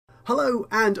Hello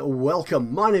and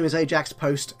welcome. My name is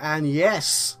Ajaxpost, and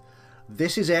yes,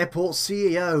 this is Airport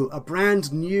CEO, a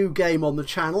brand new game on the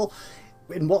channel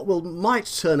in what might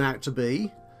turn out to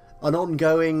be an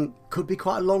ongoing, could be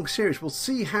quite a long series. We'll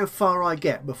see how far I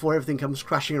get before everything comes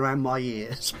crashing around my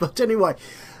ears. But anyway,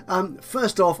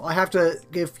 first off, I have to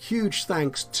give huge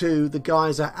thanks to the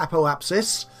guys at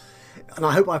Apoapsis, and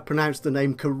I hope I've pronounced the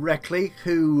name correctly,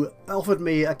 who offered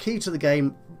me a key to the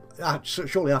game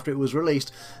shortly after it was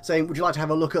released, saying, would you like to have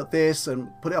a look at this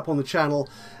and put it up on the channel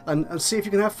and see if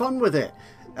you can have fun with it,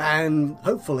 and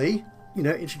hopefully, you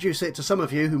know, introduce it to some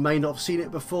of you who may not have seen it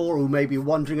before, or who may be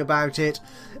wondering about it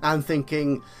and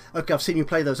thinking, okay, I've seen you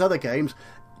play those other games,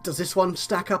 does this one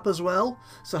stack up as well?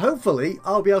 So hopefully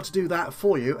I'll be able to do that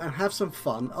for you and have some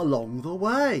fun along the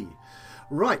way.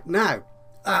 Right, now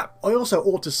I also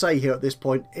ought to say here at this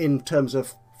point, in terms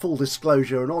of full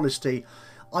disclosure and honesty,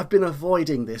 I've been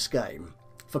avoiding this game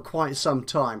for quite some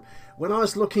time. When I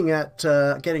was looking at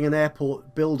getting an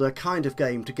airport builder kind of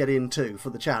game to get into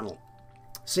for the channel,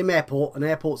 SimAirport and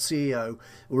Airport CEO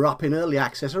were up in early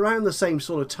access around the same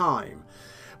sort of time.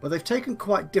 But they've taken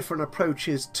quite different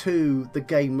approaches to the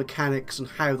game mechanics and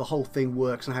how the whole thing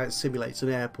works and how it simulates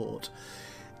an airport.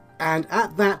 And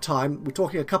at that time, we're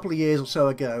talking a couple of years or so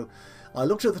ago, I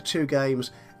looked at the two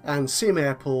games and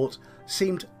SimAirport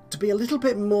seemed to be a little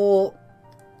bit more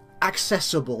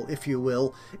accessible, if you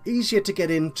will, easier to get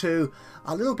into,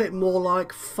 a little bit more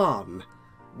like fun,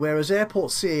 whereas Airport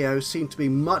CEO seemed to be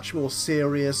much more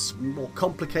serious, more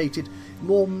complicated,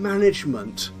 more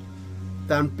management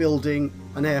than building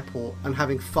an airport and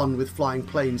having fun with flying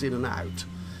planes in and out.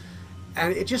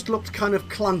 And it just looked kind of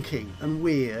clunky and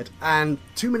weird, and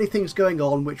too many things going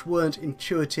on which weren't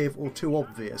intuitive or too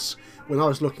obvious when I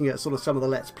was looking at sort of some of the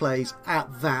Let's Plays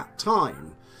at that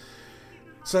time.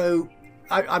 So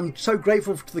I'm so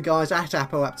grateful to the guys at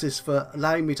Apoapsis for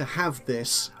allowing me to have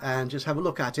this and just have a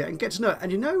look at it and get to know it.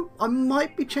 And you know, I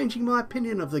might be changing my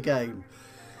opinion of the game.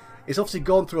 It's obviously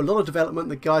gone through a lot of development.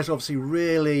 The guys are obviously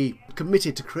really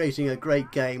committed to creating a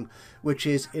great game, which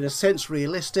is in a sense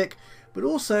realistic, but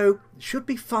also should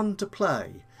be fun to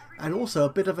play, and also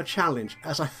a bit of a challenge,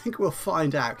 as I think we'll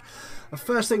find out. The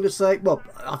first thing to say, well,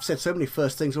 I've said so many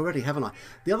first things already, haven't I?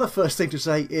 The other first thing to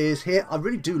say is here, I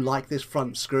really do like this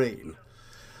front screen.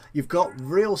 You've got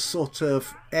real sort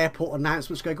of airport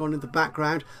announcements going on in the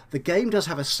background. The game does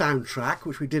have a soundtrack,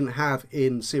 which we didn't have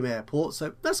in SimAirport,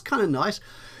 so that's kind of nice.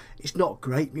 It's not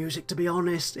great music, to be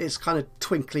honest. It's kind of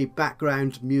twinkly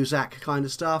background music kind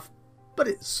of stuff, but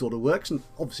it sort of works, and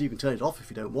obviously you can turn it off if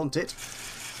you don't want it.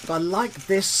 But I like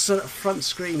this front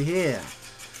screen here.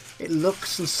 It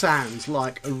looks and sounds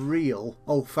like a real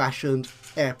old-fashioned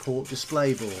airport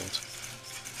display board.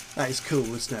 That is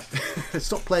cool, isn't it?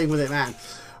 Stop playing with it, man.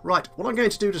 Right, what I'm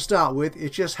going to do to start with is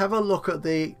just have a look at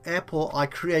the airport I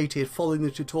created following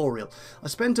the tutorial. I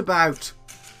spent about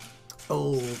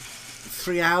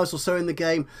 3 hours or so in the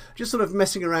game, just sort of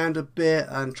messing around a bit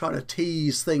and trying to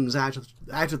tease things out of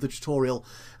the tutorial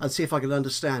and see if I can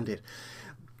understand it.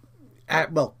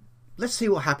 Well, let's see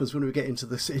what happens when we get into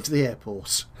the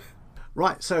airport.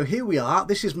 Right, so here we are.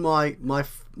 This is my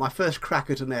first crack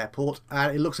at an airport,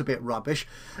 and it looks a bit rubbish.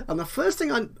 And the first thing,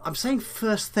 I'm saying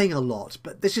first thing a lot,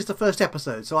 but this is the first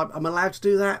episode, so I'm allowed to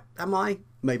do that, am I?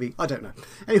 Maybe, I don't know.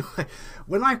 Anyway,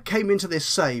 when I came into this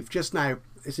save just now,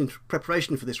 it's in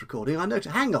preparation for this recording, I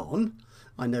noticed,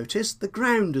 I noticed the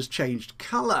ground has changed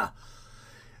colour.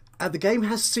 The game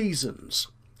has seasons.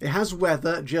 It has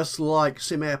weather, just like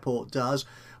SimAirport does,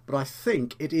 but I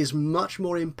think it is much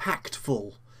more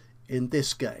impactful in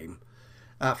this game.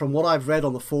 From what I've read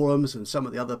on the forums and some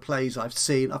of the other plays I've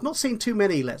seen, I've not seen too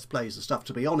many Let's Plays and stuff,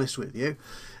 to be honest with you,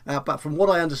 but from what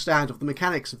I understand of the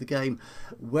mechanics of the game,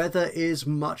 weather is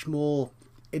much more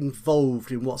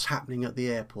involved in what's happening at the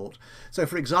airport. So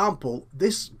for example,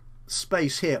 this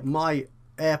space here, my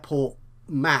airport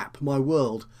map, my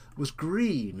world, was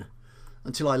green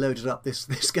until I loaded up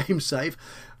this game save,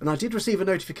 and I did receive a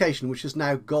notification which is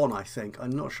now gone, I think.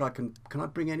 I'm not sure I can I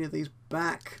bring any of these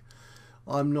back?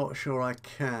 I'm not sure I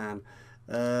can.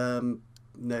 No,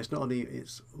 it's not any,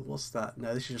 what's that?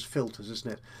 No, this is just filters,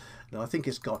 isn't it? No, I think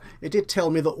it's gone. It did tell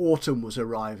me that autumn was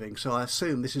arriving, so I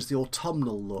assume this is the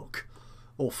autumnal look,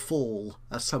 or fall,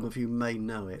 as some of you may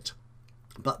know it.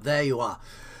 But there you are.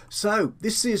 So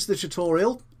this is the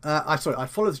tutorial. I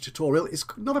followed the tutorial. It's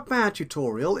not a bad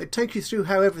tutorial. It takes you through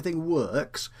how everything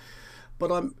works. But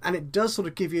and it does sort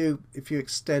of give you, if you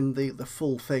extend the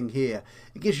full thing here,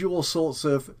 it gives you all sorts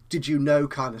of did you know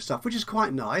kind of stuff, which is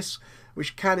quite nice,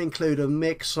 which can include a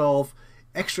mix of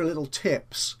extra little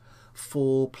tips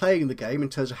for playing the game in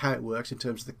terms of how it works, in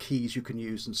terms of the keys you can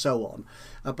use and so on.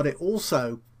 But it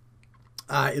also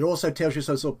It also tells you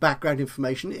some sort of background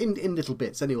information in little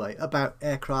bits anyway about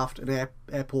aircraft and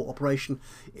airport operation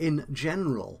in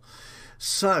general.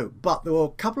 So, but there were a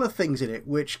couple of things in it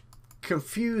which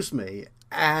confused me,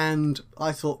 and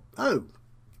I thought, oh,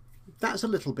 that's a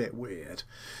little bit weird.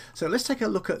 So let's take a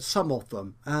look at some of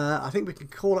them. I think we can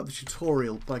call up the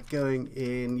tutorial by going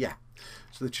in, yeah.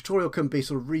 So the tutorial can be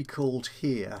sort of recalled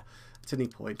here at any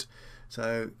point.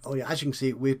 So, oh yeah, as you can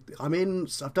see,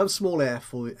 I've done small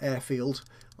airfield.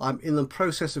 I'm in the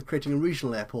process of creating a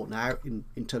regional airport now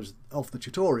in terms of the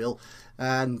tutorial,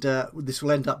 and this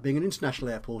will end up being an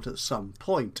international airport at some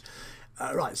point.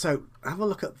 Right, so have a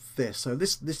look at this. So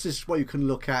this is what you can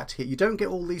look at here. You don't get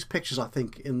all these pictures, I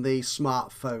think, in the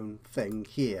smartphone thing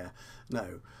here.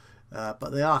 No,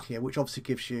 but they are here, which obviously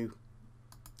gives you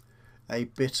a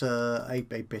better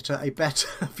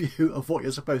view of what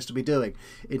you're supposed to be doing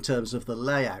in terms of the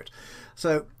layout.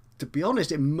 So to be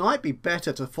honest, it might be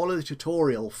better to follow the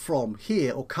tutorial from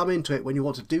here or come into it when you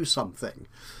want to do something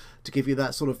to give you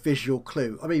that sort of visual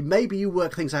clue. I mean, maybe you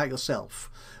work things out yourself,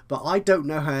 but I don't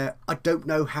know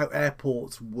how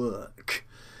airports work.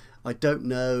 I don't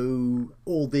know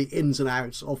all the ins and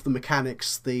outs of the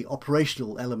mechanics, the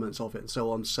operational elements of it, and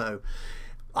so on. So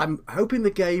I'm hoping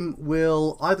the game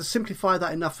will either simplify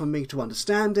that enough for me to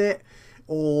understand it,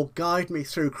 or guide me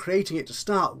through creating it to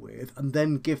start with, and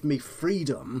then give me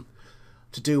freedom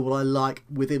to do what I like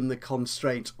within the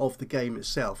constraints of the game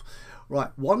itself. Right,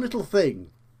 one little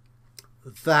thing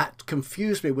that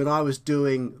confused me when I was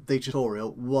doing the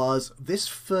tutorial was this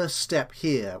first step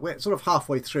here. We're sort of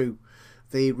halfway through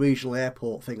the regional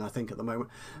airport thing, I think, at the moment.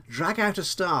 Drag out a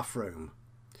staff room.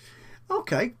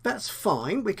 Okay, that's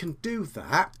fine, we can do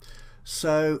that.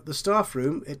 So the staff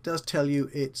room, it does tell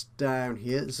you it's down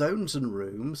here, zones and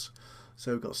rooms.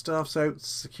 So we've got staff zone,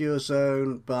 secure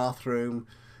zone, bathroom,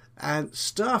 and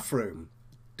staff room.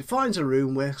 Defines a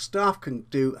room where staff can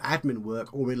do admin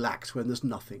work or relax when there's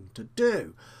nothing to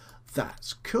do.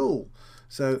 That's cool.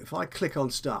 So if I click on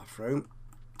staff room,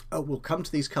 oh, we'll come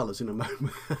to these colours in a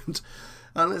moment.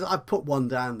 And I put one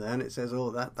down there and it says,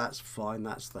 oh, that's fine,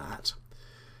 that's that.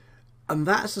 And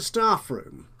that's the staff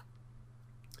room.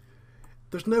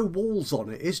 There's no walls on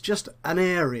it, it's just an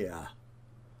area.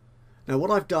 Now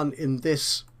what I've done in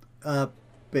this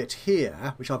bit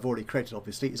here, which I've already created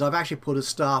obviously, is I've actually put a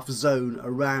staff zone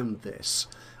around this,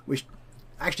 which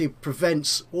actually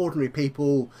prevents ordinary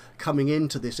people coming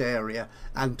into this area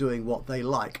and doing what they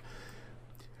like.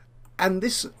 And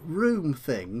this room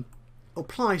thing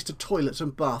applies to toilets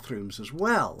and bathrooms as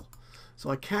well. So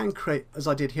I can create, as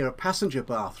I did here, a passenger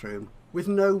bathroom with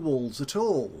no walls at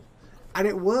all. And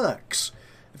it works.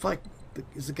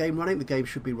 Is the game running? The game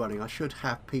should be running. I should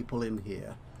have people in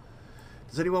here.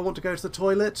 Does anyone want to go to the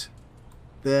toilet?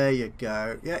 There you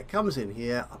go. Yeah, it comes in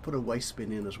here. I put a waste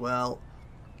bin in as well.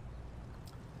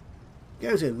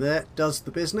 Goes in there, does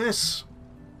the business.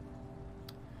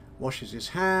 Washes his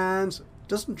hands.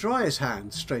 Doesn't dry his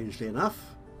hands, strangely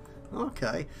enough.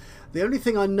 Okay. The only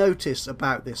thing I noticed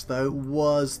about this, though,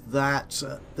 was that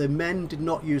the men did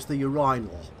not use the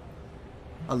urinal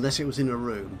unless it was in a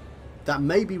room. I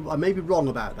may be wrong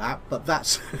about that, but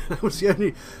that was the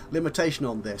only limitation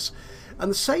on this. And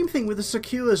the same thing with the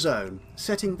secure zone,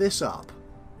 setting this up.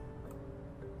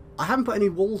 I haven't put any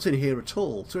walls in here at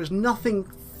all, so there's nothing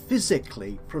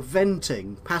physically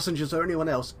preventing passengers or anyone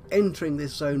else entering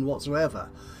this zone whatsoever,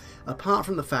 apart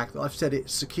from the fact that I've said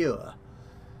it's secure.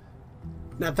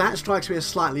 Now that strikes me as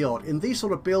slightly odd. In these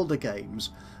sort of builder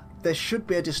games, there should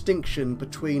be a distinction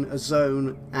between a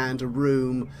zone and a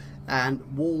room,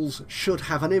 and walls should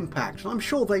have an impact. And I'm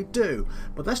sure they do,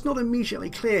 but that's not immediately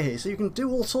clear here, so you can do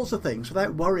all sorts of things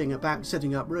without worrying about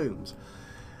setting up rooms.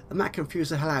 And that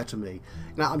confused the hell out of me.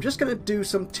 Now I'm just going to do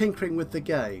some tinkering with the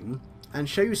game and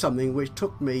show you something which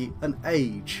took me an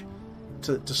age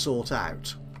to sort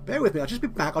out. Bear with me, I'll just be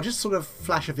back. I'll just sort of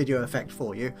flash a video effect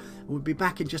for you. We'll be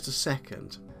back in just a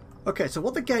second. Okay, so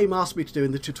what the game asked me to do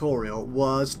in the tutorial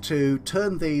was to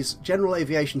turn these general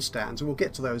aviation stands, and we'll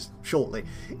get to those shortly,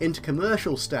 into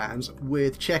commercial stands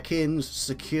with check-ins,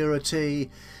 security,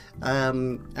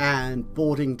 and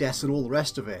boarding desks and all the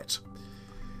rest of it.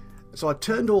 So I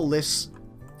turned all this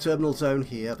terminal zone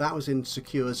here. That was in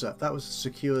secure zone. That was a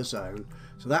secure zone,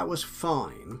 so that was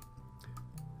fine.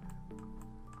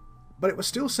 But it was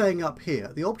still saying up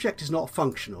here, the object is not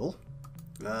functional.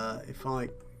 If I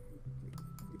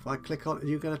click on it,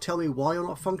 you're going to tell me why you're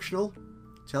not functional?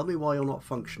 Tell me why you're not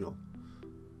functional.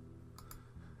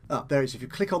 Ah, there it is. If you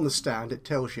click on the stand, it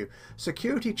tells you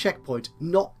security checkpoint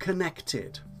not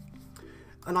connected.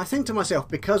 And I think to myself,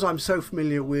 because I'm so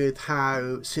familiar with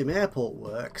how SimAirport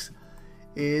works,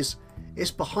 is it's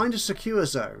behind a secure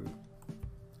zone.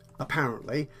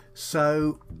 apparently.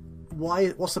 So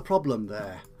what's the problem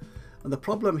there? And the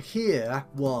problem here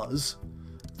was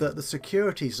that the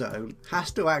security zone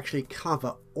has to actually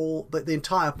cover the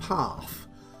entire path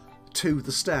to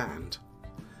the stand.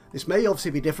 This may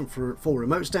obviously be different for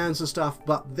remote stands and stuff,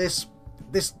 but this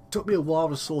took me a while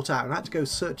to sort out, and I had to go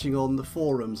searching on the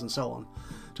forums and so on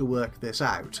to work this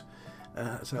out.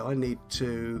 So I need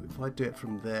to, if I do it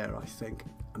from there, I think,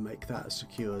 and make that a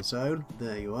secure zone.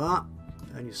 There you are.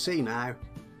 And you see now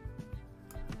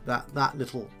that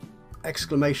little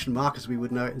exclamation mark, as we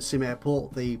would know it in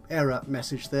SimAirport, the error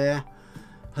message there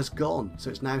has gone, so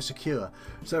it's now secure.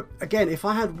 So again, if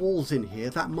I had walls in here,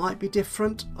 that might be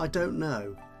different. I don't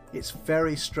know. It's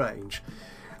very strange.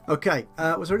 Okay,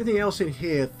 was there anything else in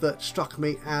here that struck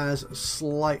me as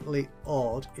slightly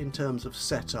odd in terms of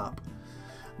setup?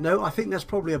 No, I think that's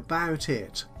probably about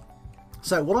it.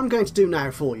 So what I'm going to do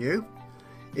now for you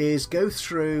is go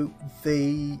through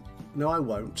the... No, I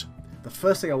won't. The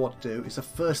first thing I want to do is the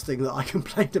first thing that I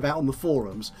complained about on the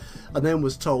forums and then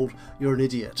was told you're an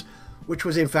idiot, which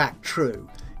was in fact true.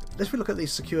 Let's look at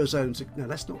these secure zones. No,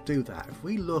 let's not do that. If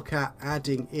we look at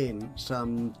adding in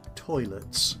some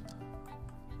toilets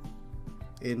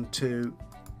into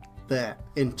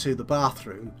the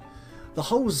bathroom, the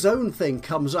whole zone thing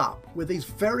comes up with these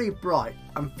very bright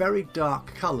and very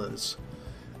dark colours,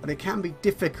 and it can be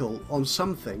difficult on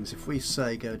some things. If we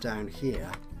say go down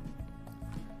here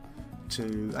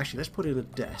to, actually let's put in a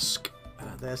desk.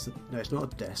 No, it's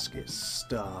not a desk, it's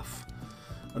staff.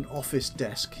 An office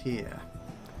desk here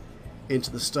into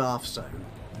the staff zone.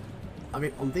 I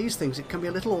mean, on these things it can be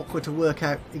a little awkward to work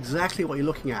out exactly what you're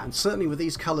looking at, and certainly with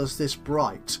these colours this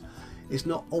bright, it's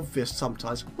not obvious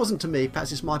sometimes. It wasn't to me,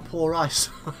 perhaps it's my poor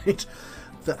eyesight,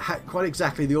 that had quite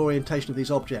exactly the orientation of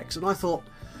these objects. And I thought,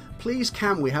 please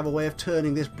can we have a way of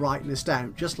turning this brightness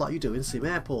down, just like you do in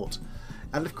SimAirport?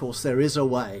 And of course there is a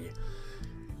way.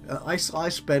 I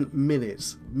spent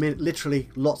minutes, literally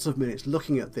lots of minutes,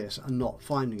 looking at this and not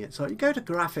finding it. So you go to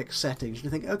graphics settings and you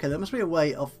think, okay, there must be a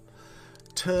way of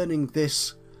turning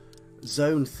this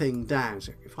zone thing down.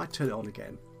 So if I turn it on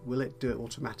again, will it do it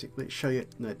automatically? Will it show you?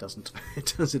 No, it doesn't. It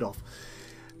turns it off.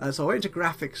 So I went into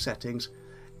graphics settings,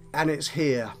 and it's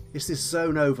here. It's this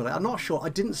zone overlay. I'm not sure. I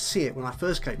didn't see it when I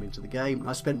first came into the game.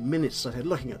 I spent minutes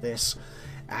looking at this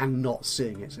and not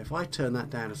seeing it. So if I turn that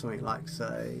down to something like,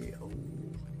 say,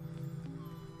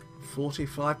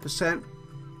 45%,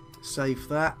 save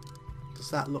that. Does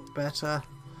that look better?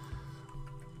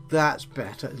 That's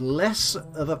better. Less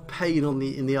of a pain on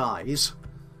in the eyes,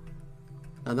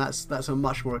 and that's a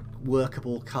much more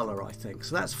workable colour, I think.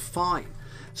 So that's fine.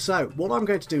 So what I'm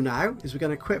going to do now is we're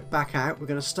going to quit back out. We're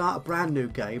going to start a brand new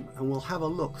game, and we'll have a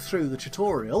look through the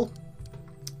tutorial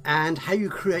and how you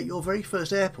create your very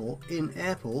first airport in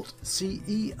Airport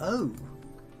CEO.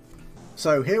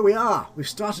 So here we are, we've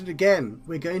started again.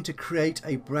 We're going to create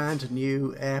a brand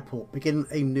new airport, begin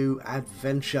a new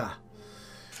adventure.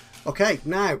 Okay,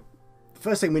 now, the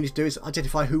first thing we need to do is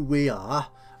identify who we are.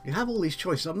 You have all these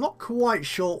choices. I'm not quite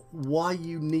sure why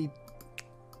you need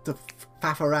to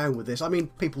faff around with this. I mean,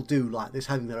 people do like this,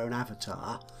 having their own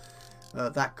avatar.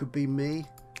 That could be me.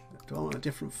 Do I want a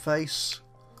different face?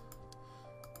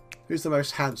 Who's the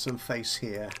most handsome face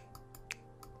here?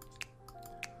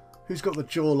 Who's got the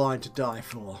jawline to die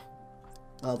for?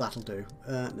 Oh, that'll do.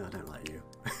 No, I don't like you.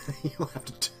 You'll have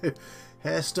to do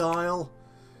hairstyle.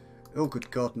 Oh,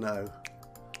 good God, no.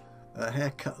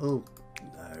 Haircut. Oh,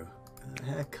 no.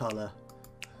 Hair colour.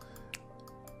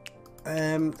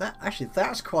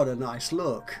 That's quite a nice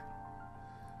look.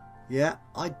 Yeah,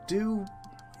 I do.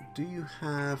 Do you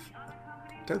have?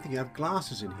 Don't think you have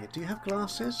glasses in here. Do you have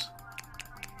glasses?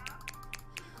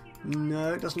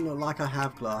 No, it doesn't look like I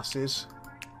have glasses.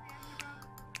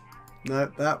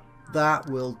 No, that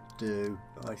will do,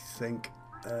 I think.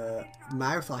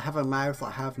 Mouth, I have a mouth,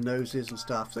 I have noses and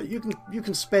stuff. So you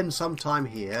can spend some time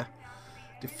here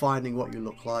defining what you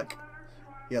look like.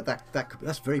 Yeah,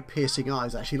 that's very piercing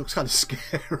eyes. Actually, looks kind of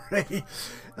scary.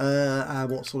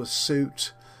 And what sort of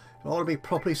suit? Do I want to be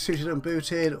properly suited and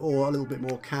booted, or a little bit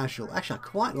more casual? Actually, I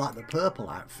quite like the purple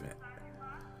outfit.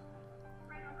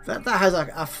 That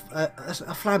has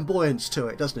a flamboyance to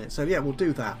it, doesn't it? So yeah, we'll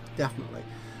do that definitely.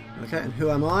 Okay, and who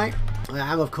am I? I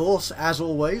am, of course, as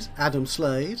always, Adam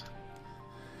Slade.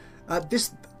 I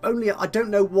don't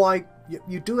know why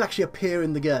you do actually appear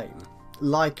in the game,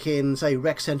 like in, say,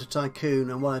 Rec Center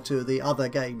Tycoon and one or two of the other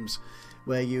games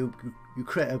where you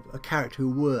create a character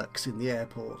who works in the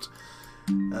airport.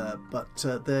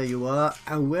 But there you are.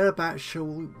 And whereabouts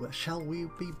shall we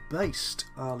be based?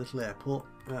 Our little airport.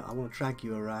 I want to drag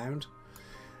you around.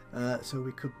 So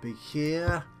we could be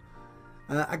here.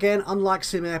 Again, unlike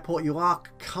SimAirport, you are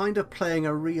kind of playing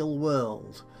a real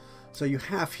world. So you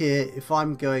have here, if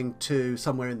I'm going to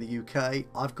somewhere in the UK,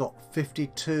 I've got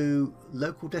 52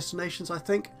 local destinations, I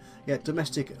think. Yeah,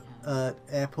 domestic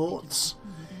airports.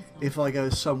 If I go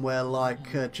somewhere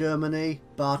like Germany,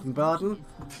 Baden-Baden.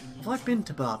 Have I been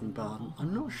to Baden-Baden?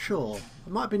 I'm not sure. I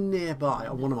might have been nearby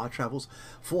on one of my travels.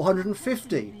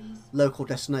 450 local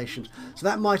destinations. So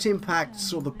that might impact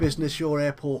sort of the business your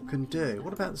airport can do.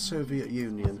 What about the Soviet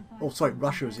Union? Oh, sorry,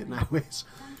 Russia as it now is.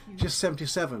 Just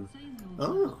 77.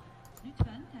 Oh.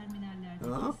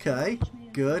 Okay,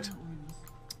 good.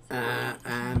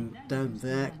 And down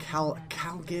there,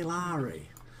 Calgary,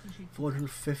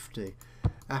 450.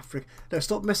 Africa. No,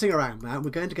 stop messing around, man. We're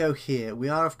going to go here. We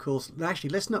are, of course.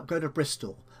 Actually, let's not go to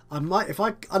Bristol. I might, if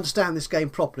I understand this game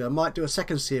properly, I might do a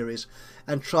second series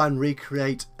and try and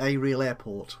recreate a real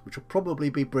airport, which will probably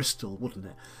be Bristol, wouldn't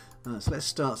it? So let's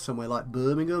start somewhere like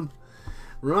Birmingham.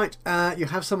 Right, you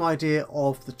have some idea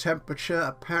of the temperature.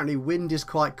 Apparently, wind is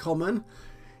quite common.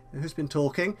 Who's been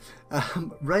talking?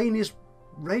 Rain is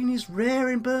rare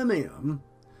in Birmingham.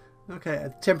 Okay,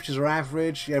 temperatures are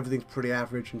average. Everything's pretty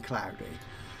average and cloudy.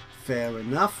 Fair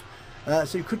enough.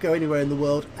 So you could go anywhere in the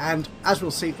world, and as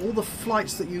we'll see, all the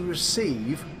flights that you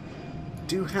receive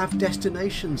do have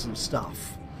destinations and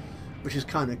stuff, which is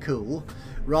kind of cool,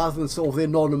 rather than sort of the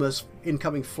anonymous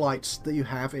incoming flights that you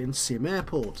have in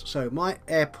SimAirport. So my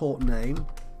airport name,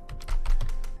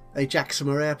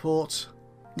 Ajaxpost Airport.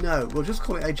 No, we'll just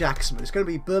call it Ajaxpost. It's going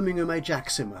to be Birmingham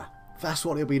Ajaxpost. That's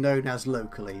what it'll be known as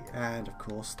locally. And of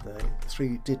course the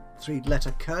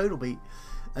three-letter code will be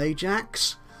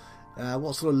Ajax.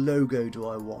 What sort of logo do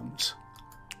I want?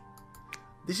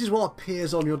 This is what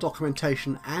appears on your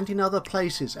documentation and in other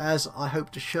places, as I hope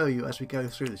to show you as we go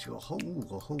through this. You've got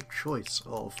a whole choice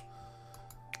of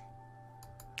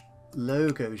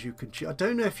logos you can choose. I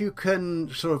don't know if you can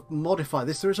sort of modify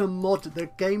this. There is a mod. The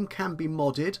game can be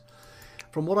modded.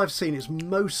 From what I've seen, it's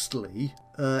mostly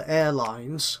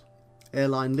airlines,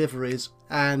 airline liveries,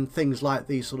 and things like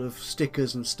these sort of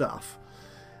stickers and stuff.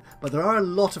 But there are a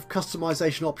lot of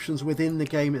customization options within the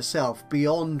game itself,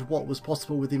 beyond what was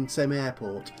possible within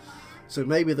SimAirport. So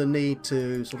maybe the need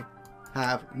to sort of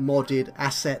have modded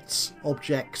assets,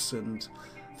 objects, and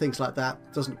things like that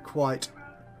isn't quite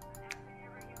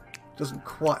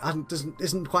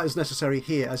as necessary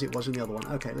here as it was in the other one.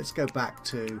 Okay, let's go back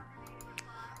to.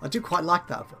 I do quite like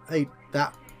that. Hey,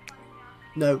 that.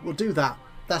 No, we'll do that.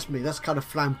 That's me. That's kind of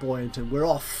flamboyant, and we're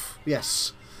off.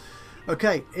 Yes.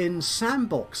 Okay, in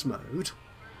sandbox mode,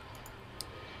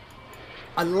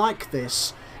 I like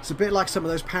this. It's a bit like some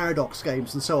of those Paradox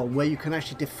games and so on, where you can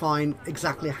actually define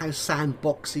exactly how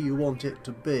sandboxy you want it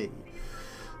to be.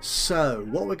 So,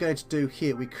 what we're going to do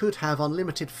here, we could have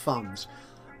unlimited funds.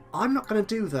 I'm not going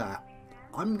to do that.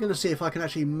 I'm going to see if I can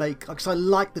actually make, because I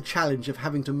like the challenge of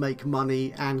having to make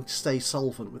money and stay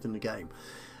solvent within the game.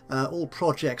 All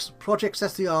projects,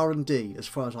 that's the R&D as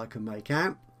far as I can make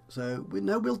out. So we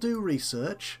know we'll do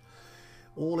research.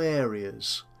 All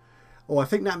areas. Oh, I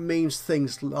think that means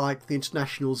things like the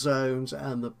international zones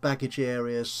and the baggage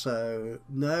areas. So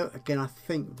no, again, I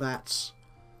think that's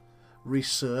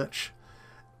research.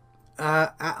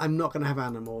 I'm not going to have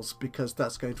animals because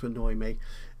that's going to annoy me.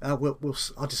 I'll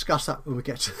discuss that when we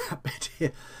get to that bit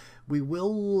here. We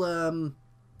will the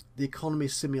economy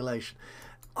simulation.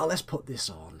 Oh, let's put this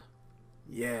on.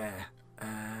 Yeah.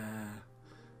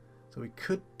 So we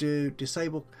could do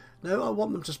disable. No, I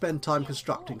want them to spend time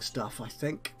constructing stuff, I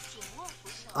think.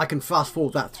 I can fast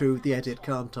forward that through the edit,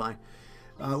 can't I?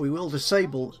 We will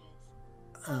disable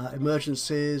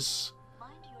emergencies.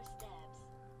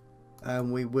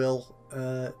 And we will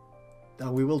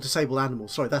disable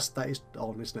animals. Sorry, that is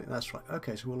on, isn't it? That's right.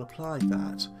 Okay, so we'll apply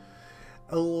that.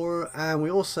 And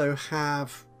we also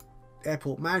have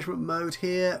airport management mode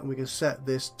here, and we can set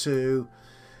this to.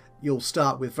 You'll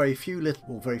start with very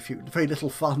little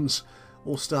funds,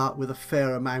 or start with a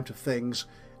fair amount of things,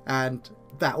 and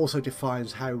that also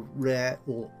defines how rare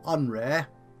or unrare,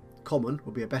 common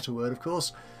would be a better word, of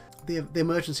course, the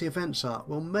emergency events are.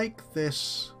 We'll make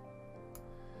this.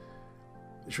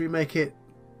 Should we make it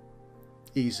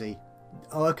easy?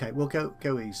 Oh, okay, we'll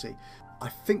go easy. I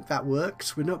think that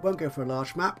works. We won't go for a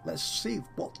large map. Let's see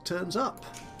what turns up.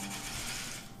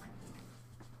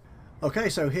 Okay,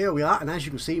 so here we are, and as you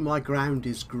can see, my ground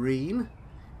is green.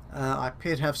 I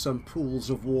appear to have some pools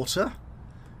of water.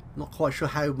 Not quite sure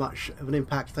how much of an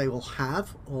impact they will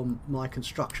have on my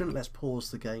construction. Let's pause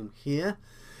the game here.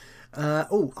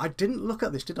 Oh, I didn't look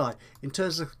at this, did I? In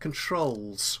terms of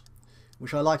controls,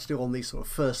 which I like to do on these sort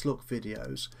of first look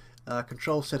videos.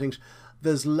 Control settings.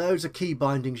 There's loads of key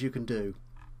bindings you can do.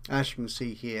 as you can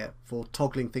see here, for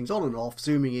toggling things on and off,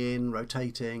 zooming in,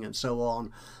 rotating and so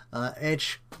on,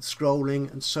 edge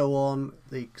scrolling and so on,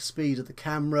 the speed of the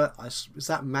camera, is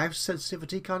that mouse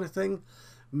sensitivity kind of thing,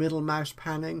 middle mouse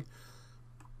panning.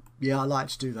 Yeah, I like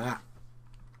to do that.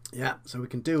 Yeah, so we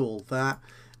can do all that.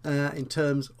 In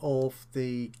terms of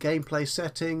the gameplay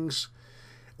settings,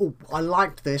 oh, I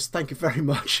liked this, thank you very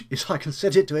much, is I can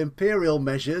set it to imperial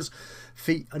measures,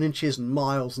 feet and inches and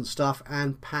miles and stuff,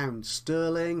 and pounds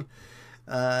sterling.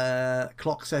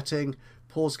 Clock setting,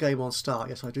 pause game on start.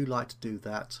 Yes, I do like to do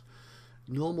that.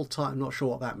 Normal time, I'm not sure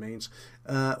what that means.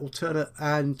 Alternate,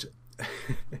 and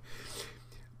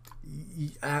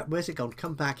where's it gone?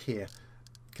 Come back here.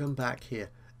 Come back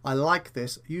here. I like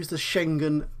this. Use the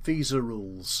Schengen visa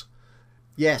rules.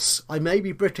 Yes, I may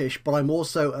be British, but I'm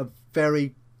also a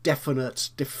very definite,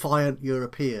 defiant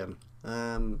European.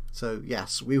 So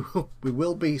yes, we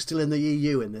will be still in the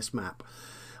EU in this map.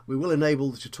 We will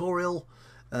enable the tutorial.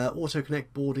 Auto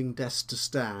connect boarding desk to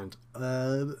stand.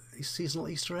 Seasonal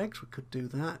Easter eggs. We could do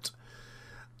that.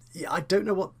 Yeah, I don't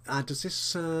know what does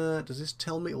this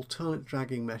tell me? Alternate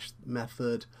dragging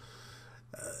method.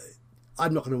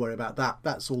 I'm not going to worry about that.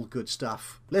 That's all good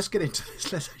stuff. Let's get into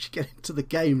this. Let's actually get into the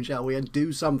game, shall we, and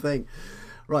do something.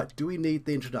 Right, do we need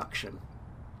the introduction?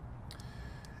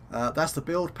 That's the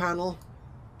build panel.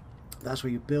 That's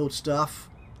where you build stuff.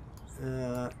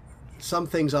 Some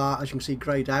things are, as you can see,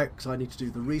 greyed out because I need to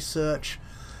do the research.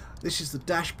 This is the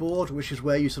dashboard, which is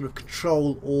where you sort of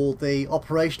control all the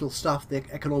operational stuff, the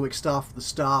economic stuff, the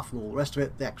staff and all the rest of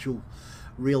it, the actual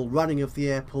real running of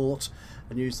the airport,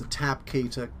 and use the tab key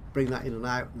to bring that in and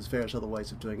out. There's various other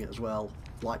ways of doing it as well,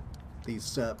 like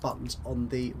these buttons on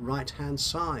the right hand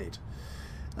side.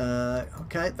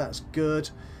 Okay, that's good.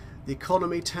 The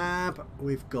economy tab,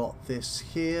 we've got this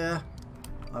here.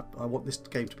 I want this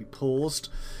game to be paused.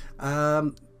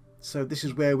 So this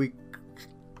is where we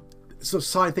sort of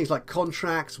sign things like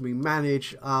contracts, we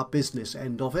manage our business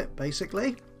end of it,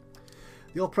 basically.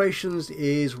 The operations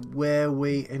is where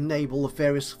we enable the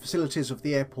various facilities of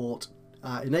the airport,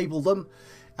 enable them,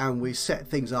 and we set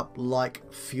things up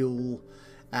like fuel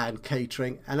and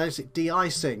catering. And as it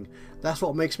de-icing, that's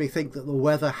what makes me think that the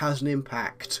weather has an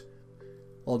impact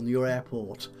on your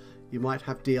airport. You might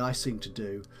have de-icing to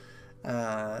do.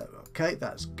 Okay,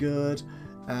 that's good.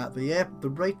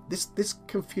 This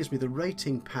confused me. The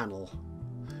rating panel.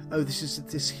 Oh, this is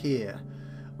this here.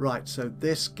 Right. So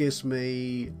this gives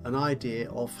me an idea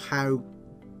of how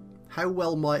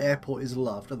well my airport is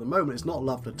loved. At the moment, it's not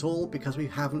loved at all because we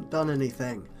haven't done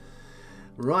anything.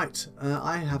 Right.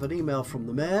 I have an email from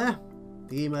the mayor.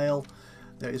 The email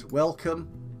there is welcome,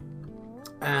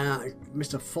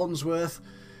 Mr. Fonsworth.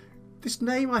 This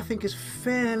name I think is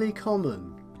fairly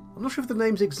common. I'm not sure if the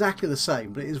name's exactly the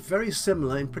same, but it is very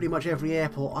similar in pretty much every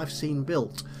airport I've seen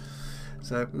built.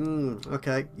 So,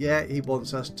 okay, yeah, he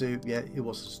wants us to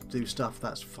do stuff.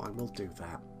 That's fine, we'll do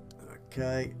that.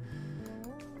 Okay,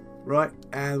 right,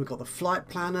 and we've got the flight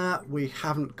planner. We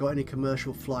haven't got any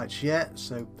commercial flights yet,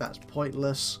 so that's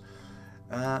pointless.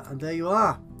 And there you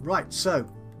are. Right, so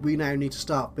we now need to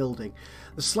start building.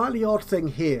 The slightly odd thing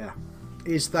here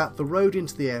is that the road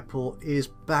into the airport is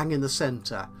bang in the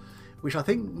centre, which I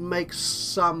think makes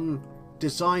some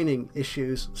designing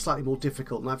issues slightly more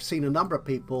difficult. And I've seen a number of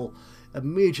people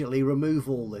immediately remove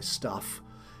all this stuff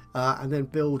and then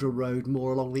build a road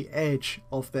more along the edge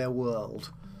of their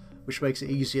world, which makes it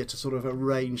easier to sort of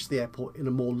arrange the airport in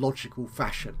a more logical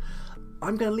fashion.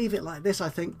 I'm going to leave it like this, I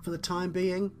think, for the time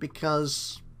being,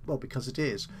 because it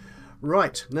is.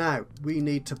 Right, now we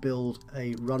need to build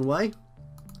a runway.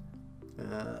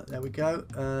 There we go.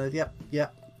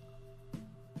 Yep.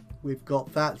 We've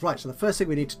got that. Right, so the first thing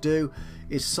we need to do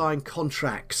is sign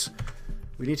contracts.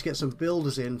 We need to get some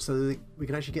builders in so that we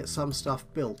can actually get some stuff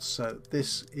built. So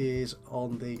this is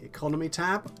on the economy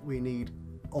tab. We need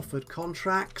offered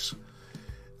contracts,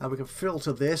 and we can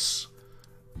filter this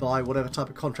by whatever type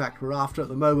of contract we're after. At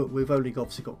the moment, we've only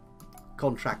obviously got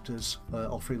contractors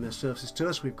offering their services to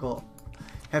us. We've got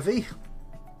heavy.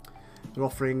 They're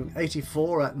offering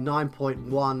 84 at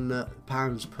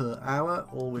 £9.1 per hour,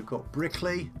 or we've got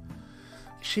Brickley,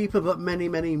 cheaper but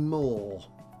many more.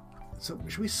 So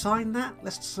should we sign that?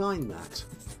 Let's sign that.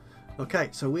 Okay,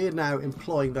 so we're now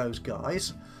employing those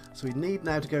guys. So we need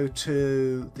now to go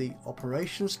to the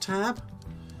operations tab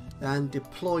and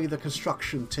deploy the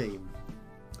construction team.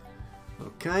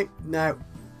 Okay, now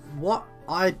what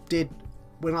I did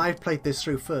when I played this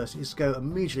through first is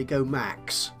immediately go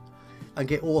max and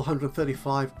get all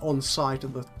 135 on site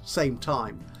at the same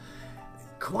time.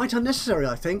 Quite unnecessary,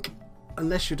 I think,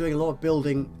 unless you're doing a lot of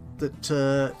building that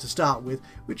to start with,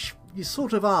 which you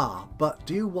sort of are, but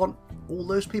do you want all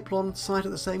those people on site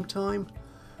at the same time?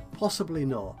 Possibly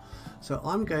not. So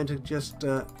I'm going to just,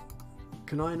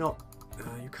 can I not,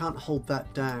 you can't hold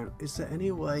that down. Is there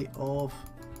any way of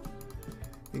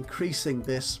increasing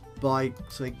this by,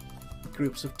 say,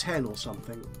 groups of 10 or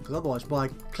something? Because otherwise my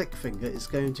click finger is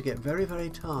going to get very, very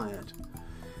tired.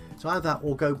 So either that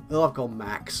or go, oh, I've gone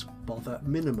max, bother,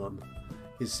 minimum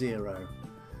is 0.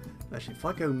 Actually, if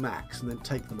I go max and then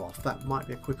take them off, that might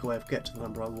be a quicker way of getting to the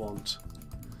number I want.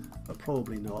 But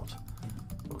probably not.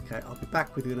 Okay, I'll be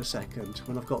back with you in a second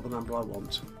when I've got the number I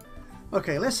want.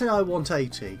 Okay, let's say I want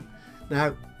 80.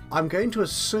 Now, I'm going to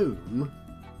assume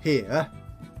here,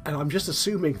 and I'm just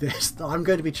assuming this, that I'm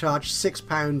going to be charged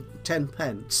 £6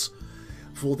 10p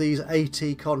for these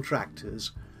 80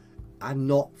 contractors and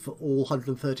not for all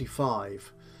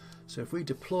 135. So if we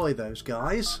deploy those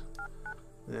guys,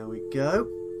 there we go.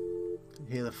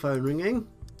 Hear the phone ringing.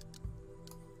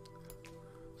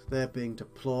 So they're being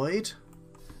deployed.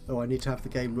 Oh, I need to have the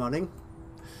game running.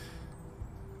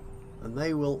 And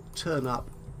they will turn up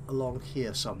along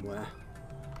here somewhere.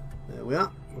 There we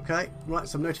are. Okay, right,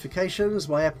 some notifications.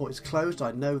 My airport is closed,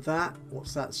 I know that.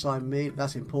 What's that sign mean?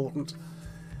 That's important.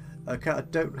 Okay, I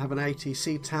don't have an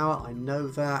ATC tower, I know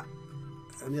that.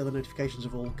 And the other notifications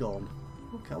have all gone.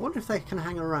 Okay, I wonder if they can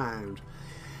hang around.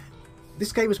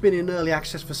 This game has been in early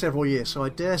access for several years, so I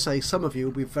dare say some of you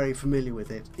will be very familiar with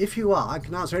it. If you are, and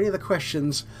can answer any of the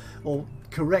questions or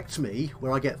correct me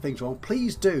where I get things wrong,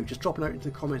 please do. Just drop a note into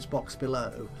the comments box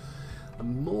below.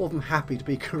 I'm more than happy to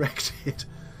be corrected.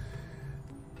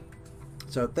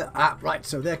 So, right,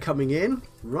 so they're coming in.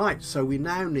 Right, so we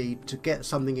now need to get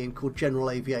something in called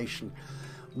general aviation,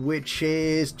 which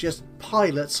is just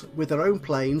pilots with their own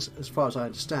planes, as far as I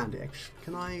understand it.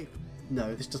 Can I...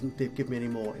 No, this doesn't give me any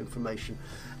more information.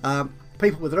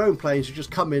 People with their own planes who just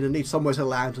come in and need somewhere to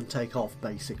land and take off,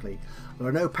 basically. There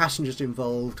are no passengers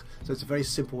involved, so it's a very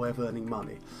simple way of earning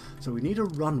money. So we need a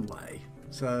runway.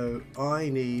 So I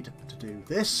need to do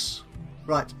this.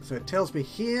 Right, so it tells me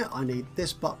here I need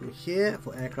this button here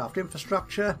for aircraft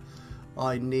infrastructure.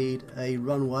 I need a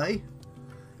runway.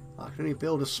 I can only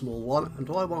build a small one. And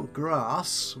do I want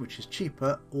grass, which is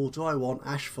cheaper, or do I want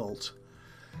asphalt?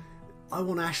 I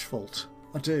want asphalt.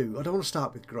 I do. I don't want to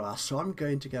start with grass, so I'm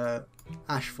going to go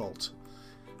asphalt.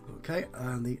 Okay,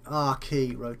 and the R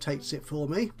key rotates it for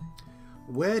me.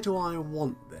 Where do I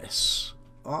want this?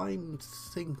 I'm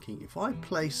thinking if I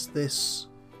place this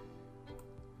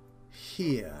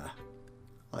here,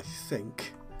 I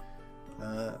think.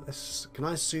 Can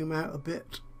I zoom out a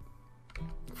bit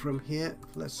from here?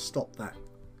 Let's stop that.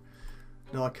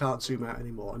 No, I can't zoom out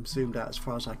anymore. I'm zoomed out as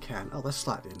far as I can. Oh, that's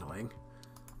slightly annoying.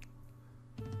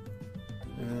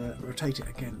 Rotate it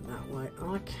again that way.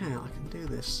 Oh, I can do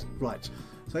this. Right.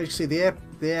 So you can see the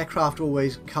aircraft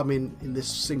always come in this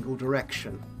single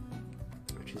direction,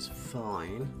 which is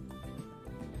fine.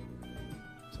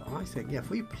 So I think, yeah, if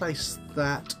we place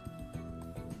that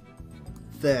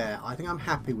there, I think I'm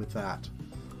happy with that.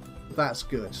 That's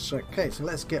good. So okay, so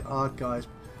let's get our guys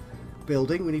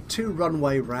building. We need 2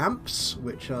 runway ramps,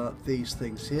 which are these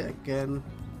things here. Again,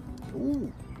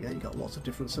 ooh. Yeah, you've got lots of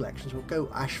different selections. We'll go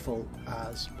asphalt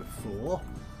as before.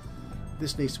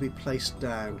 This needs to be placed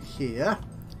down here.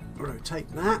 Rotate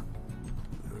that.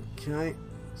 Okay,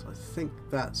 so I think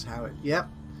that's how it... Yep.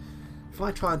 If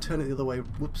I try and turn it the other way,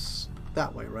 whoops,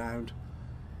 that way around,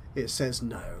 it says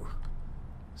no.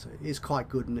 So it is quite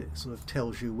good, and it sort of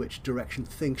tells you which direction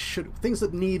things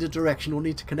that need a direction or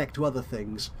need to connect to other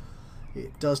things.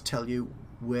 It does tell you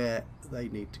where they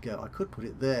need to go. I could put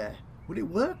it there. Would it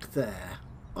work there?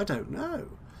 I don't know.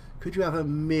 Could you have a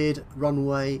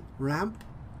mid-runway ramp?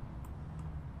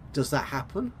 Does that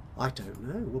happen? I don't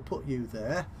know. We'll put you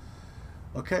there.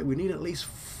 Okay, we need at least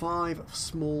 5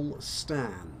 small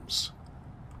stands.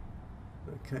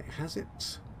 Okay, has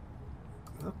it?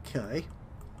 Okay.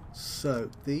 So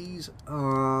these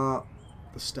are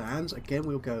the stands. Again,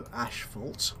 we'll go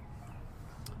asphalt.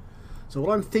 So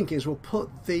what I'm thinking is we'll put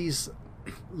these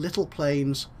little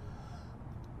planes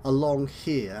along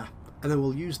here, and then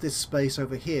we'll use this space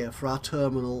over here for our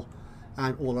terminal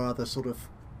and all our other sort of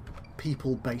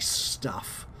people-based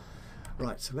stuff.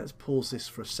 Right, so let's pause this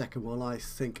for a second while I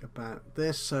think about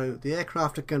this. So the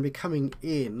aircraft are going to be coming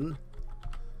in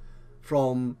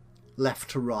from left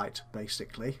to right,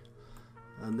 basically,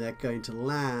 and they're going to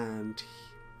land.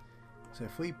 So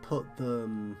if we put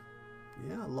them,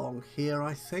 yeah, along here,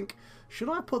 I think. Should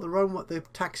I put the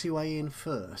taxiway in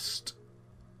first?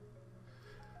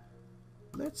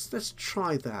 Let's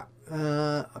try that.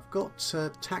 I've got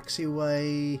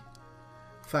taxiway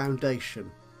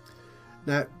foundation.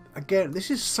 Now, again,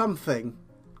 this is something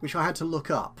which I had to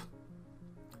look up.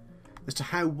 as to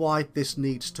how wide this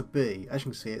needs to be. As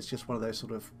you can see, it's just one of those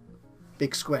sort of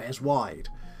big squares wide.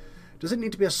 Does it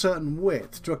need to be a certain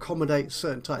width to accommodate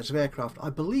certain types of aircraft? I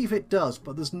believe it does,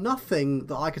 but there's nothing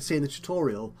that I could see in the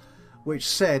tutorial which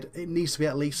said it needs to be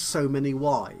at least so many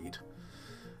wide.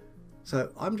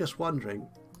 So I'm just wondering,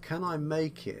 can I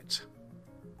make it?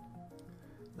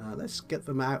 Let's get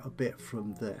them out a bit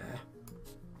from there.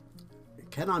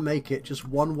 Can I make it just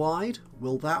one wide?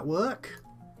 Will that work?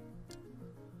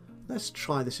 Let's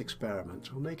try this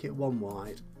experiment. We'll make it one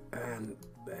wide, and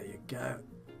there you go.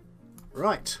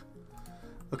 Right.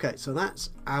 Okay, so that's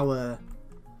our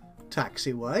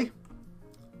taxiway.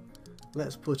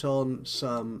 Let's put on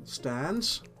some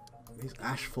stands, these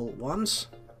asphalt ones.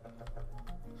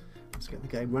 Let's get the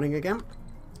game running again.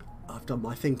 I've done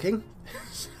my thinking.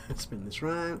 Let's spin this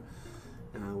round,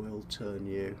 and we'll turn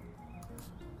you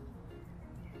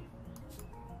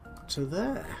to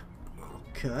there.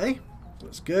 Okay,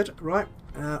 that's good. Right,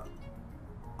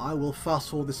 I will fast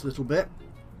forward this a little bit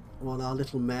while our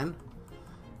little men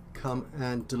come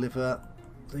and deliver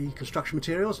the construction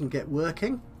materials and get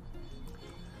working.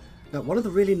 Now, one of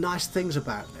the really nice things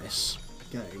about this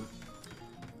game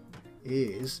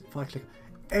is, if I click,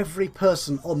 every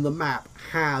person on the map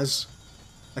has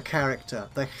a character.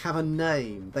 They have a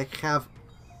name. They have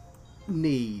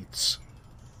needs.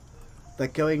 They're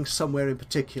going somewhere in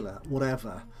particular,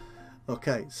 whatever.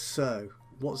 Okay, so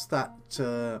what's that?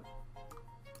 I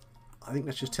think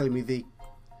that's just telling me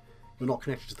you're not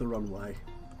connected to the runway,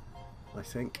 I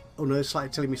think. Oh no, it's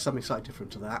telling me something slightly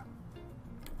different to that.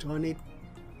 Do I need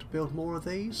to build more of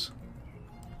these?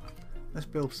 Let's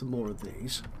build some more of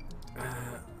these.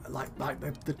 Like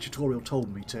the tutorial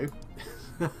told me to.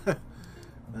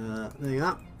 There you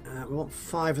go. We want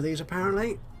 5 of these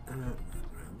apparently.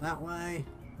 That way.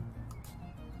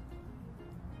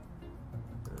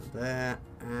 There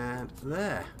and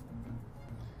there.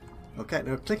 Okay,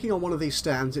 now clicking on one of these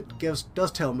stands, it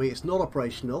does tell me it's not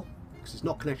operational because it's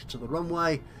not connected to the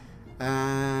runway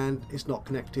and it's not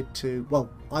connected to, well,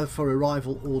 either for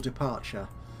arrival or departure.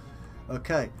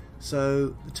 Okay, so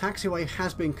the taxiway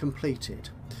has been completed.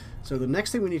 So the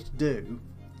next thing we need to do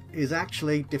is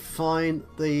actually define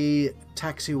the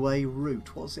taxiway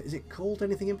route. What's it? Is it called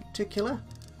anything in particular?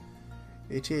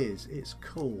 It is. It's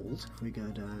called, if we go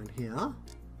down here,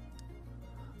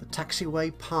 the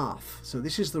taxiway path. So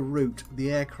this is the route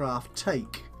the aircraft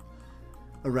take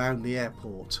around the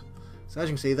airport. So as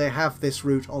you can see, they have this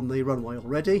route on the runway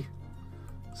already.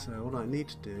 So what I need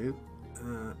to do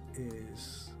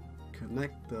is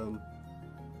connect them.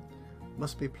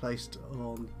 Must be placed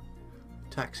on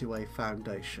taxiway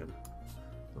foundation.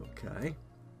 Okay,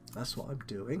 that's what I'm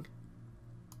doing.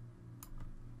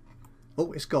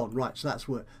 Oh, it's gone. Right, so that's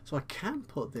work. So I can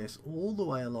put this all the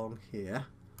way along here.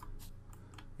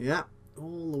 Yeah,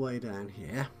 all the way down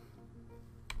here.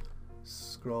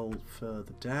 Scroll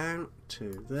further down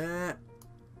to there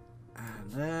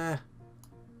and there,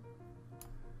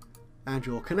 and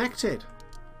you're connected.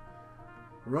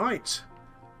 Right,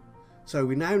 so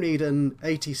we now need an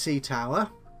ATC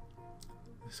tower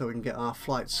so we can get our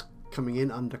flights coming in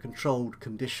under controlled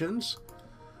conditions.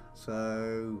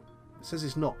 So it says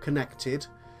it's not connected.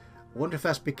 I wonder if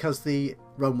that's because the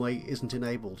runway isn't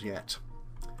enabled yet.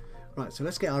 Right, so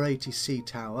let's get our ATC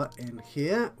tower in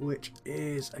here, which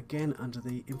is again under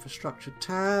the infrastructure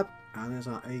tab, and there's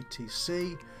our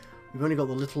ATC. We've only got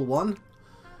the little one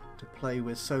to play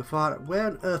with so far. Where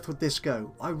on earth would this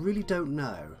go? I really don't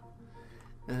know.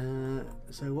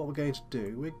 So what we're going to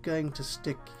do, we're going to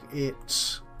stick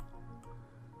it,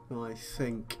 I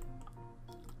think,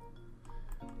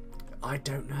 I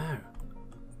don't know.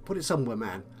 Put it somewhere,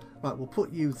 man. Right, we'll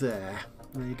put you there.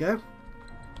 There you go.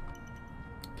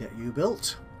 Get you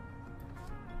built.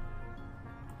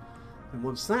 And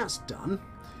once that's done,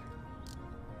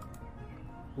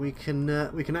 we can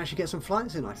actually get some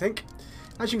flights in, I think.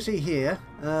 As you can see here,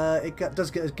 does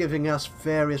get giving us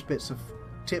various bits of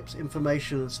tips,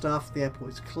 information and stuff. The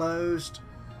airport is closed.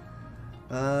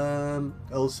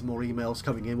 Oh, some more emails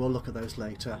coming in. We'll look at those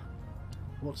later.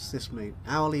 What does this mean?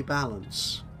 Hourly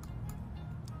balance.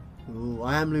 Ooh,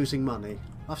 I am losing money.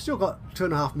 I've still got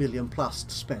 2.5 million plus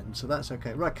to spend, so that's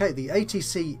okay. Right, okay, the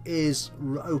ATC is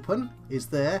open, is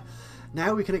there.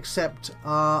 Now we can accept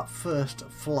our first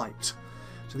flight.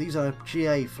 So these are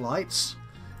GA flights,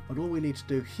 and all we need to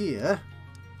do here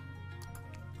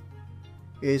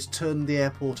is turn the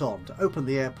airport on. To open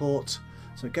the airport,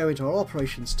 so go into our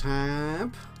operations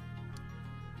tab.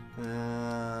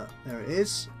 There it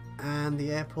is, and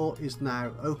the airport is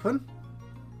now open.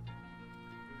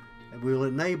 And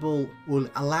we'll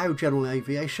allow general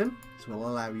aviation, so we'll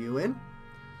allow you in.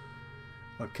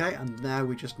 Okay, and now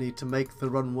we just need to make the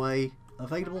runway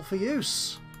available for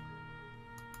use.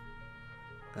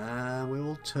 And we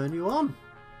will turn you on.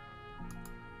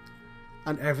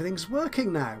 And everything's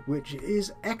working now, which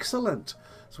is excellent.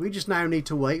 So we just now need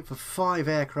to wait for 5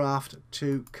 aircraft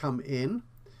to come in.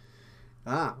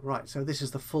 Ah, right, so this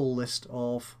is the full list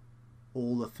of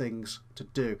all the things to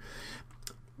do.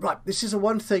 Right, this is the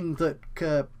one thing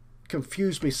that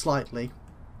confused me slightly,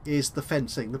 is the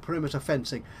fencing, the perimeter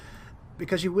fencing.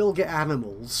 Because you will get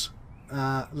animals,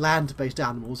 land-based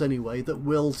animals anyway, that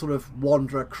will sort of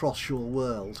wander across your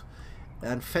world.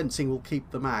 And fencing will keep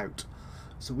them out.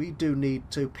 So we do need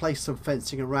to place some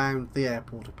fencing around the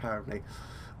airport apparently.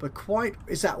 But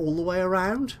is that all the way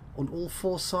around on all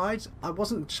 4 sides? I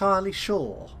wasn't entirely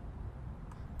sure.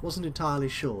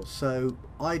 So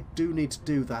I do need to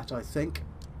do that, I think.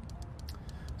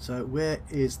 So where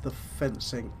is the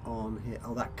fencing on here?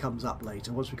 Oh, that comes up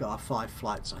later once we've got our 5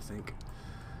 flights, I think.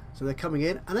 So they're coming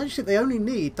in, and actually they only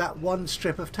need that 1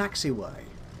 strip of taxiway.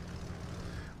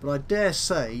 But I dare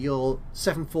say your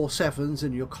 747s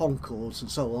and your Concords and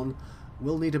so on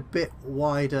will need a bit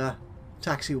wider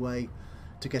taxiway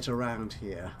to get around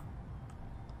here.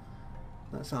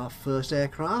 That's our first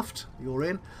aircraft. You're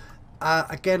in.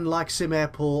 Again, like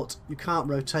SimAirport, you can't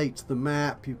rotate the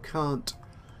map. You can't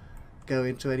go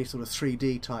into any sort of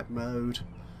 3D type mode.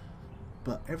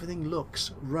 But everything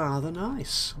looks rather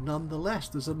nice. Nonetheless,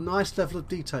 there's a nice level of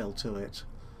detail to it.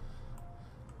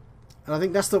 And I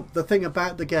think that's the thing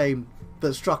about the game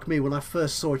that struck me when I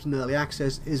first saw it in early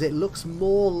access, is it looks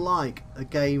more like a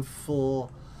game for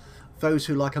those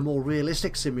who like a more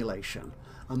realistic simulation,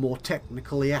 a more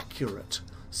technically accurate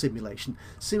simulation.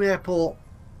 SimAirport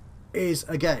is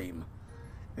a game.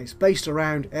 It's based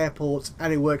around airports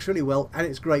and it works really well and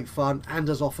it's great fun and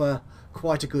does offer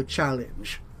quite a good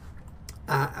challenge.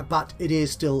 But it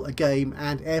is still a game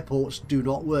and airports do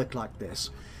not work like this.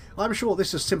 I'm sure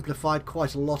this has simplified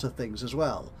quite a lot of things as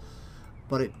well,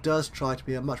 but it does try to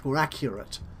be a much more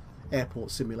accurate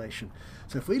airport simulation.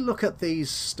 So if we look at these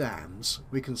stands,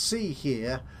 we can see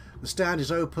here the stand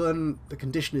is open, the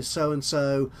condition is so and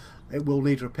so, it will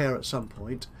need repair at some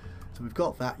point. So we've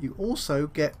got that. You also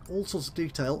get all sorts of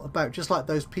detail about, just like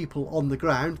those people on the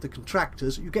ground, the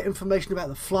contractors, you get information about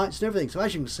the flights and everything. So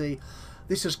as you can see,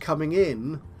 this is coming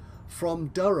in from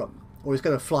Durham, or it's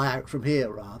going to fly out from here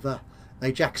rather,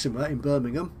 Ajaxpost in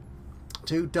Birmingham,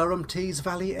 to Durham Tees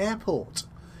Valley Airport.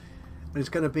 And it's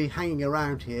going to be hanging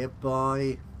around here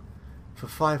for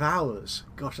 5 hours.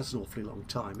 Gosh, that's an awfully long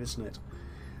time, isn't it?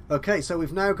 Okay, so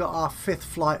we've now got our 5th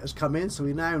flight has come in, so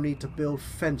we now need to build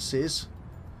fences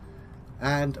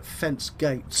and fence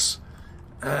gates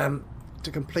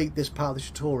to complete this part of the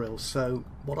tutorial. So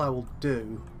what I will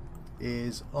do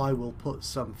is I will put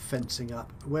some fencing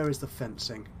up. Where is the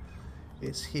fencing?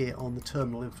 It's here on the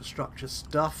terminal infrastructure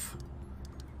stuff.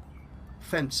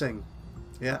 Fencing,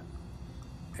 yeah,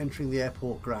 entering the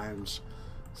airport grounds.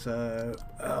 So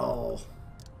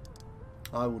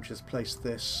I will just place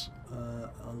this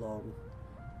along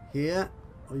here.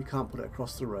 Oh, you can't put it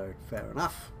across the road, fair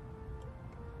enough.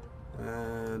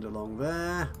 And along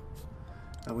there,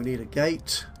 and we need a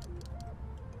gate.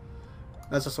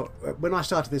 As I saw, when I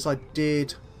started this, I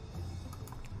did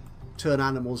turn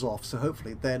animals off, so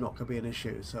hopefully they're not going to be an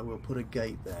issue. So we'll put a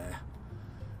gate there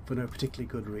for no particularly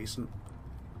good reason,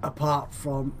 apart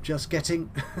from just getting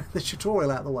the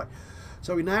tutorial out of the way.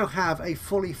 So we now have a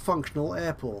fully functional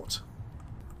airport.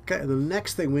 Okay, and the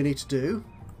next thing we need to do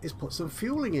is put some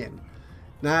fueling in.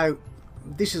 Now,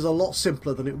 this is a lot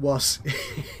simpler than it was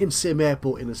in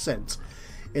SimAirport in a sense,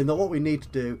 in that what we need to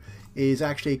do is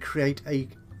actually create a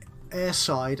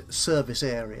airside service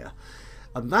area.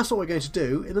 And that's what we're going to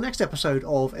do in the next episode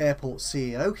of Airport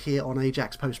CEO here on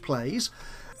Ajaxpost Plays.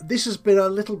 This has been a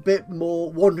little bit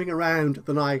more wandering around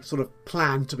than I sort of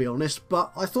planned, to be honest,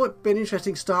 but I thought it'd be an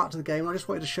interesting start to the game. I just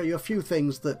wanted to show you a few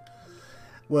things that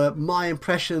were my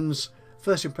impressions,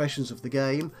 first impressions of the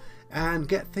game, and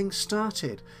get things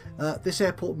started. This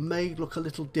airport may look a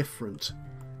little different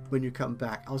when you come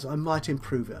back. I might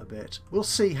improve it a bit. We'll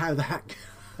see how that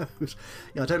goes.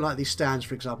 I don't like these stands,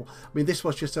 for example. I mean, this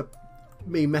was just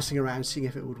me messing around, seeing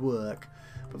if it would work.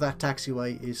 But that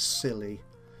taxiway is silly.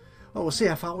 Well, we'll see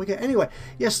how far we get. Anyway,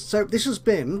 yes, so this has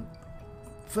been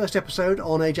first episode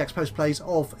on Ajaxpost Plays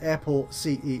of Airport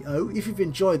CEO. If you've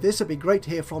enjoyed this, it'd be great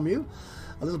to hear from you.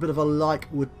 A little bit of a like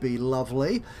would be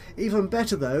lovely. Even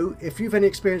better though, if you've any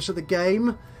experience of the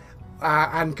game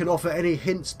and can offer any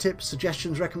hints, tips,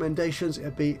 suggestions, recommendations,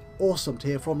 it'd be awesome to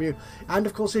hear from you. And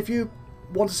of course, if you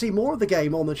want to see more of the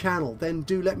game on the channel, then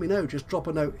do let me know. Just drop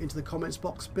a note into the comments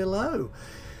box below.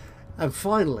 And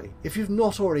finally, if you've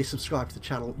not already subscribed to the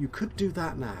channel, you could do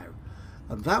that now.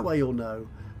 And that way you'll know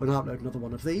when I upload another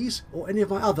one of these, or any of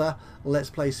my other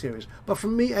Let's Play series. But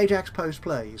from me, Ajaxpost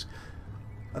Plays,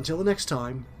 until the next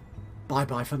time,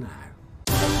 bye-bye for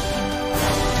now.